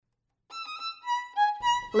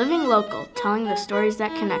Living Local, telling the stories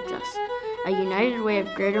that connect us. A United Way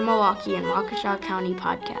of Greater Milwaukee and Waukesha County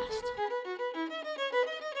podcast.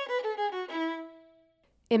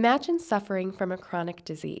 Imagine suffering from a chronic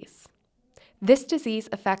disease. This disease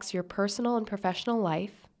affects your personal and professional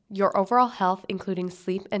life, your overall health, including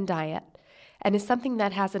sleep and diet, and is something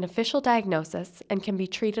that has an official diagnosis and can be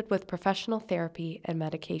treated with professional therapy and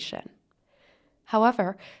medication.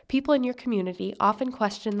 However, people in your community often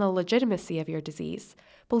question the legitimacy of your disease,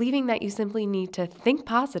 believing that you simply need to think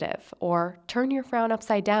positive or turn your frown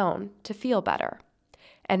upside down to feel better,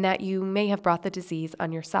 and that you may have brought the disease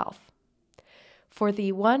on yourself. For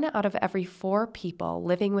the 1 out of every 4 people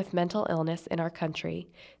living with mental illness in our country,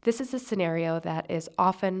 this is a scenario that is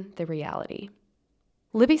often the reality.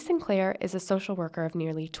 Libby Sinclair is a social worker of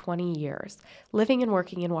nearly 20 years, living and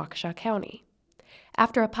working in Waukesha County.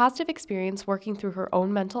 After a positive experience working through her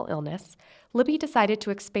own mental illness, Libby decided to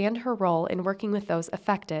expand her role in working with those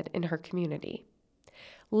affected in her community.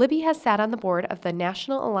 Libby has sat on the board of the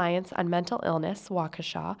National Alliance on Mental Illness,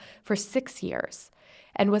 Waukesha, for 6 years,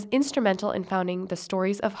 and was instrumental in founding the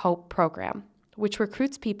Stories of Hope program, which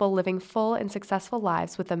recruits people living full and successful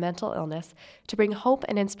lives with a mental illness to bring hope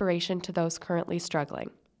and inspiration to those currently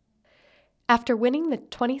struggling. After winning the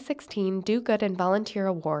 2016 Do Good and Volunteer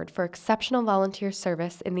Award for exceptional volunteer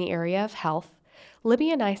service in the area of health,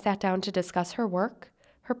 Libby and I sat down to discuss her work,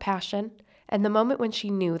 her passion, and the moment when she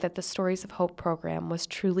knew that the Stories of Hope program was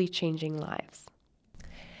truly changing lives.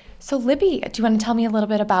 So Libby, do you want to tell me a little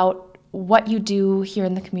bit about what you do here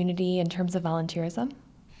in the community in terms of volunteerism?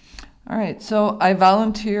 All right, so I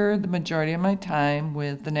volunteer the majority of my time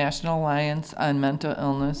with the National Alliance on Mental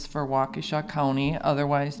Illness for Waukesha County,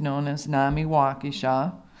 otherwise known as NAMI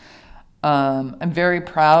Waukesha. I'm very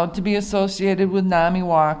proud to be associated with NAMI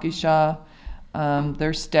Waukesha.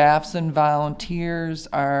 Their staffs and volunteers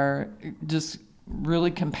are just really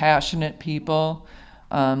compassionate people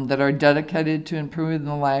that are dedicated to improving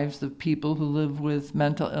the lives of people who live with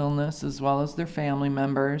mental illness as well as their family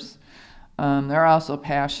members. They're also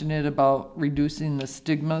passionate about reducing the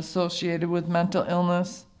stigma associated with mental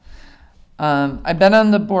illness. I've been on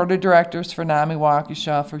the board of directors for NAMI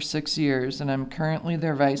Waukesha for 6 years, and I'm currently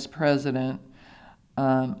their vice president.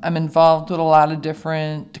 I'm involved with a lot of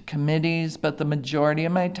different committees, but the majority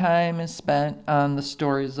of my time is spent on the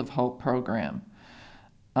Stories of Hope program.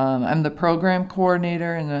 I'm the program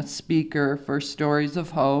coordinator and a speaker for Stories of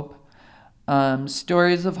Hope.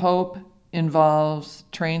 Stories of Hope involves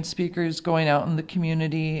trained speakers going out in the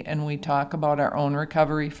community, and we talk about our own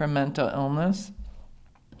recovery from mental illness.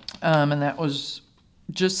 And that was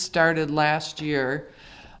just started last year.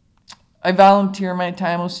 I volunteer my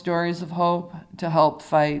time with Stories of Hope to help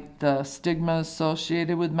fight the stigma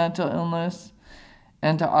associated with mental illness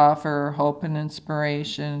and to offer hope and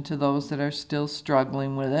inspiration to those that are still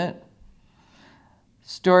struggling with it.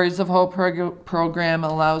 Stories of Hope program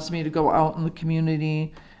allows me to go out in the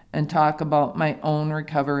community and talk about my own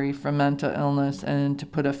recovery from mental illness and to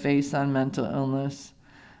put a face on mental illness.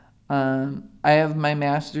 I have my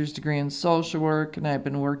master's degree in social work, and I've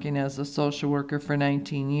been working as a social worker for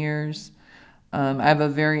 19 years. I have a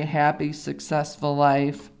very happy, successful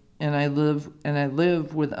life, and I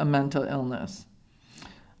live with a mental illness.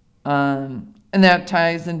 And that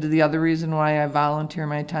ties into the other reason why I volunteer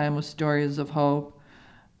my time with Stories of Hope.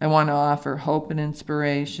 I want to offer hope and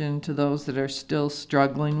inspiration to those that are still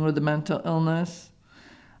struggling with a mental illness.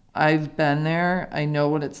 I've been there. I know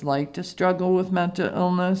what it's like to struggle with mental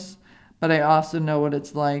illness, but I also know what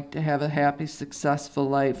it's like to have a happy, successful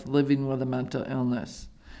life living with a mental illness.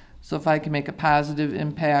 So if I can make a positive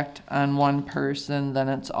impact on one person, then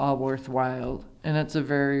it's all worthwhile, and it's a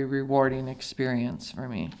very rewarding experience for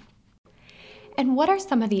me. And what are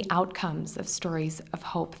some of the outcomes of Stories of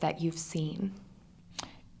Hope that you've seen?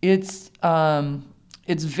 It's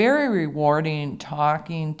very rewarding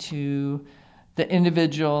talking to the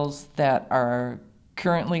individuals that are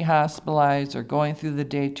currently hospitalized or going through the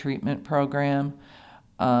day treatment program,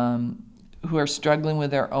 who are struggling with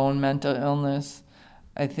their own mental illness.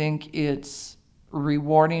 I think it's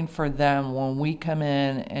rewarding for them when we come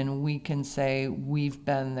in and we can say, we've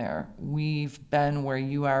been there. We've been where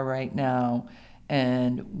you are right now,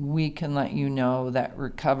 and we can let you know that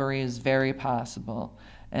recovery is very possible,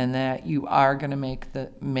 and that you are going to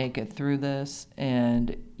make it through this,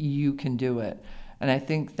 and you can do it. And I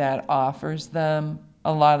think that offers them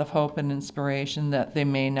a lot of hope and inspiration that they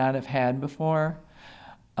may not have had before.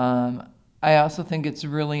 I also think it's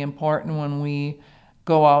really important when we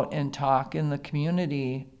go out and talk in the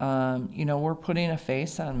community. We're putting a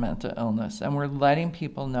face on mental illness, and we're letting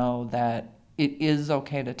people know that it is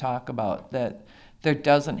okay to talk about, that there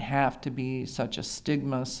doesn't have to be such a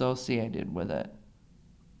stigma associated with it.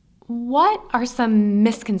 What are some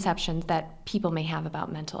misconceptions that people may have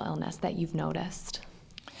about mental illness that you've noticed?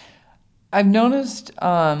 I've noticed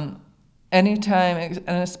anytime, and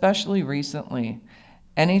especially recently,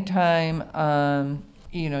 anytime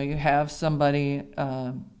you have somebody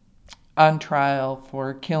on trial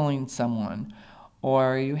for killing someone,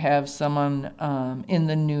 or you have someone in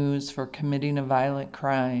the news for committing a violent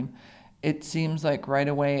crime, it seems like right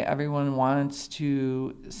away everyone wants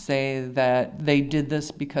to say that they did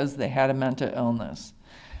this because they had a mental illness.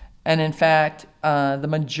 And in fact, the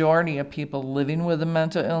majority of people living with a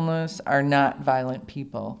mental illness are not violent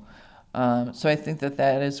people. So I think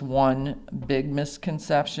that is one big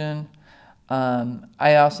misconception.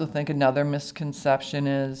 I also think another misconception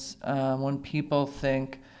is when people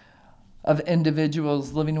think of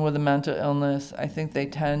individuals living with a mental illness, I think they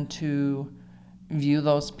tend to view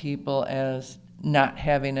those people as not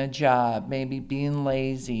having a job, maybe being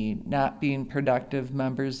lazy, not being productive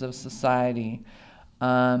members of society.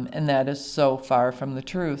 And that is so far from the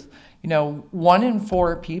truth. 1 in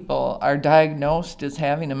 4 people are diagnosed as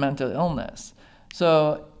having a mental illness.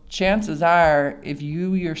 So chances are, if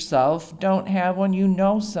you yourself don't have one, you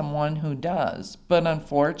know someone who does. But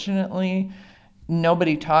unfortunately,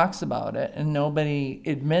 nobody talks about it and nobody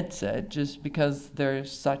admits it just because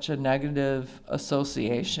there's such a negative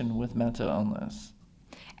association with mental illness.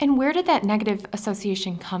 And where did that negative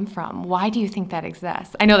association come from? Why do you think that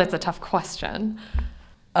exists? I know that's a tough question.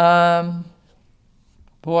 Boy,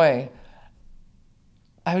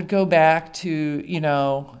 I would go back to,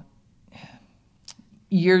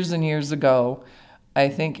 years and years ago. I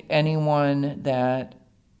think anyone that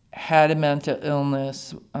had a mental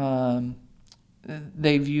illness,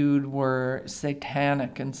 they viewed were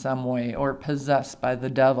satanic in some way or possessed by the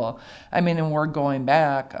devil. And we're going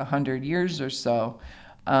back 100 years or so.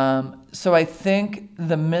 So I think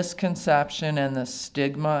the misconception and the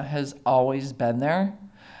stigma has always been there.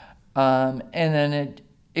 And then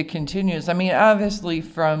it continues. Obviously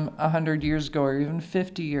from 100 years ago or even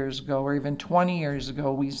 50 years ago or even 20 years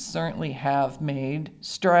ago, we certainly have made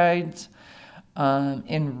strides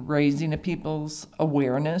in raising people's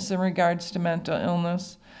awareness in regards to mental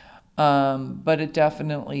illness. But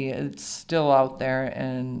it's still out there,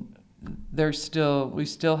 and we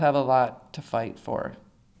still have a lot to fight for.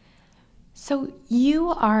 So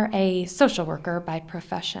you are a social worker by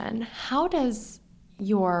profession. How does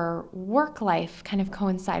your work life kind of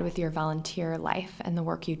coincide with your volunteer life and the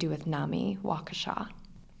work you do with NAMI Waukesha?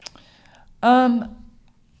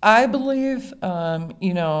 I believe,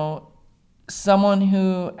 someone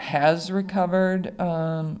who has recovered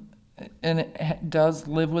and does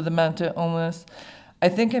live with a mental illness, I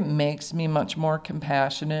think it makes me much more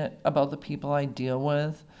compassionate about the people I deal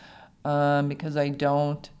with, because I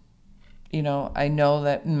don't, I know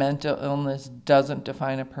that mental illness doesn't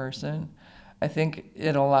define a person. I think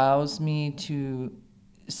it allows me to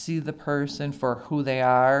see the person for who they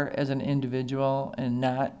are as an individual and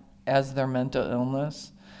not as their mental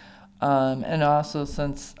illness. And also,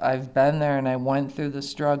 since I've been there and I went through the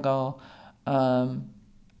struggle, I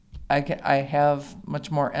have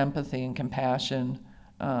much more empathy and compassion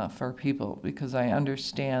for people because I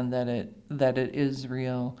understand that it is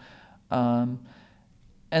real. And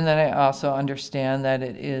then I also understand that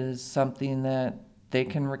it is something that they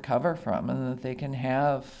can recover from and that they can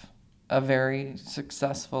have a very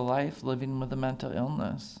successful life living with a mental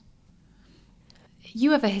illness.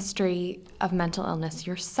 You have a history of mental illness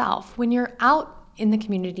yourself. When you're out in the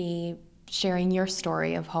community sharing your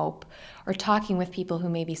story of hope or talking with people who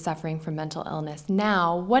may be suffering from mental illness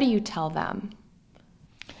now, what do you tell them?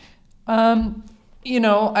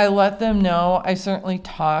 I let them know. I certainly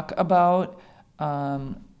talk about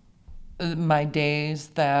my days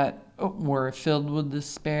that were filled with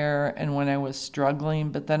despair and when I was struggling,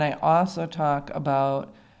 but then I also talk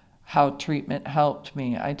about how treatment helped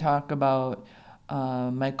me. I talk about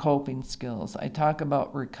my coping skills. I talk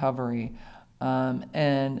about recovery.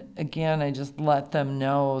 And again, I just let them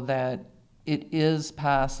know that it is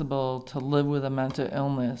possible to live with a mental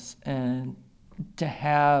illness and to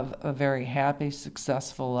have a very happy,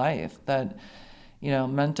 successful life. That,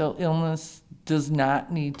 mental illness does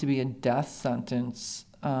not need to be a death sentence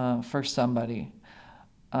for somebody.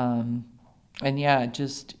 And yeah,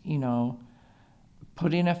 just,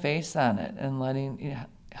 putting a face on it and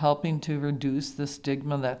helping to reduce the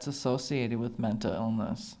stigma that's associated with mental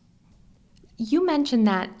illness. You mentioned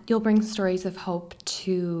that you'll bring stories of hope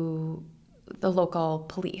to the local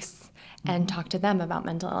police and talk to them about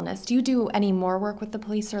mental illness. Do you do any more work with the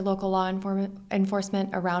police or local law enforcement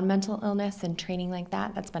around mental illness and training like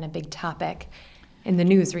that? That's been a big topic in the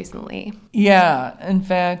news recently. Yeah, in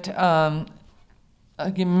fact,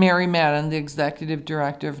 Mary Madden, the executive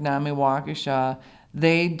director of NAMI Waukesha,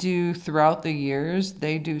 they do, throughout the years,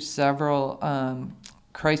 they do several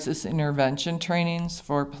crisis intervention trainings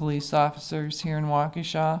for police officers here in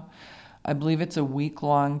Waukesha. I believe it's a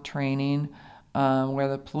week-long training where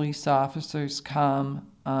the police officers come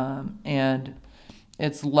and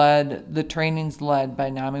the training's led by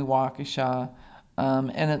NAMI Waukesha,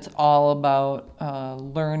 and it's all about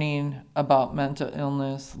learning about mental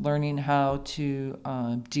illness, learning how to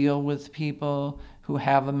deal with people who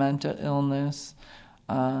have a mental illness.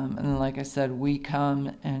 And like I said, we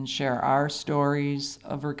come and share our stories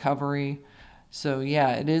of recovery. So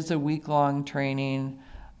yeah, it is a week-long training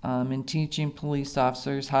in teaching police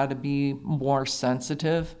officers how to be more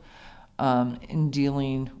sensitive in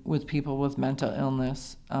dealing with people with mental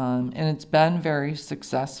illness. And it's been very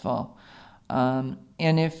successful.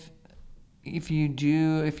 And if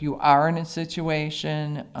you are in a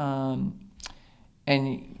situation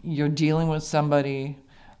and you're dealing with somebody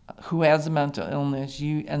who has a mental illness,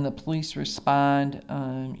 and the police respond,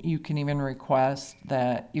 you can even request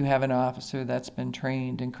that you have an officer that's been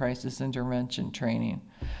trained in crisis intervention training.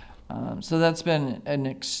 So that's been an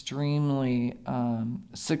extremely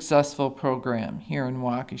successful program here in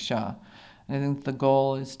Waukesha. I think the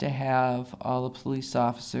goal is to have all the police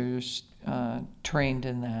officers trained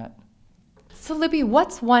in that. So Libby,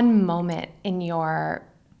 what's one moment in your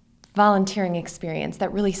volunteering experience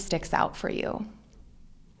that really sticks out for you?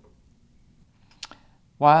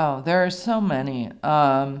 Wow, there are so many.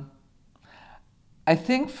 I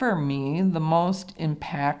think for me, the most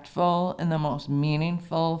impactful and the most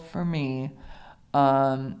meaningful for me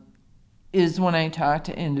is when I talk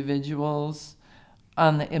to individuals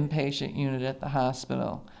on the inpatient unit at the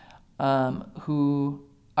hospital who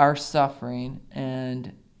are suffering.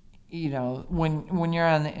 And, when you're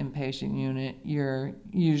on the inpatient unit, you're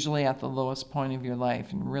usually at the lowest point of your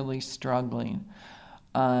life and really struggling.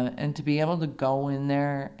 And to be able to go in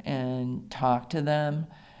there and talk to them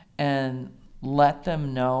and let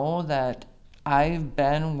them know that I've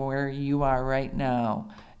been where you are right now,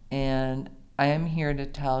 and I am here to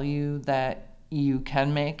tell you that you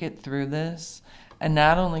can make it through this. And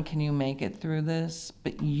not only can you make it through this,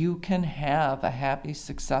 but you can have a happy,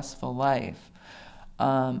 successful life.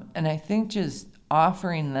 And I think just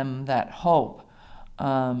offering them that hope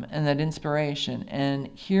and that inspiration and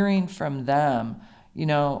hearing from them.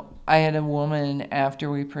 I had a woman after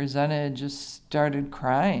we presented just started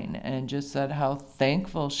crying and just said how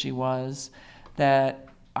thankful she was that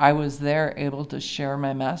I was there able to share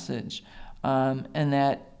my message, and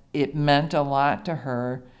that it meant a lot to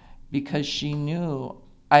her because she knew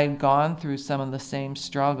I'd gone through some of the same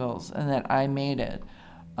struggles and that I made it,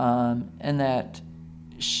 and that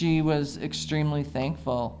she was extremely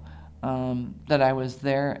thankful that I was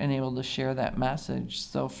there and able to share that message.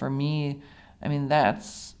 So for me,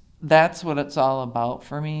 that's what it's all about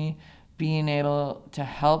for me, being able to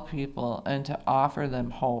help people and to offer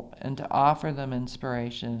them hope and to offer them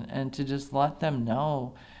inspiration and to just let them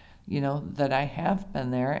know, that I have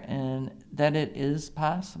been there and that it is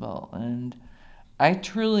possible. And I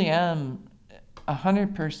truly am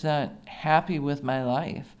 100% happy with my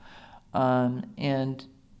life. And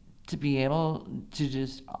to be able to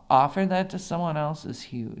just offer that to someone else is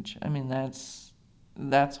huge.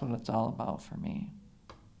 That's what it's all about for me.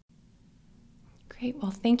 Great.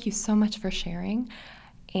 Well, thank you so much for sharing,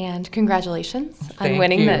 and congratulations on Thank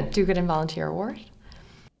winning you. the Do Good and Volunteer Award.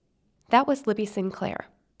 That was Libby Sinclair,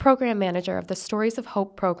 Program Manager of the Stories of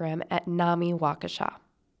Hope program at NAMI Waukesha.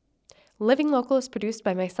 Living Local is produced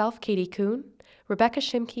by myself, Katie Kuhn, Rebecca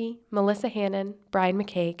Shimke, Melissa Hannon, Brian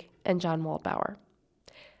McCaig, and John Waldbauer.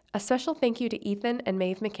 A special thank you to Ethan and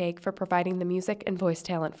Maeve McCaig for providing the music and voice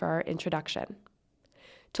talent for our introduction.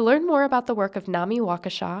 To learn more about the work of NAMI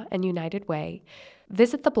Waukesha and United Way,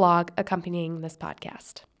 visit the blog accompanying this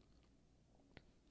podcast.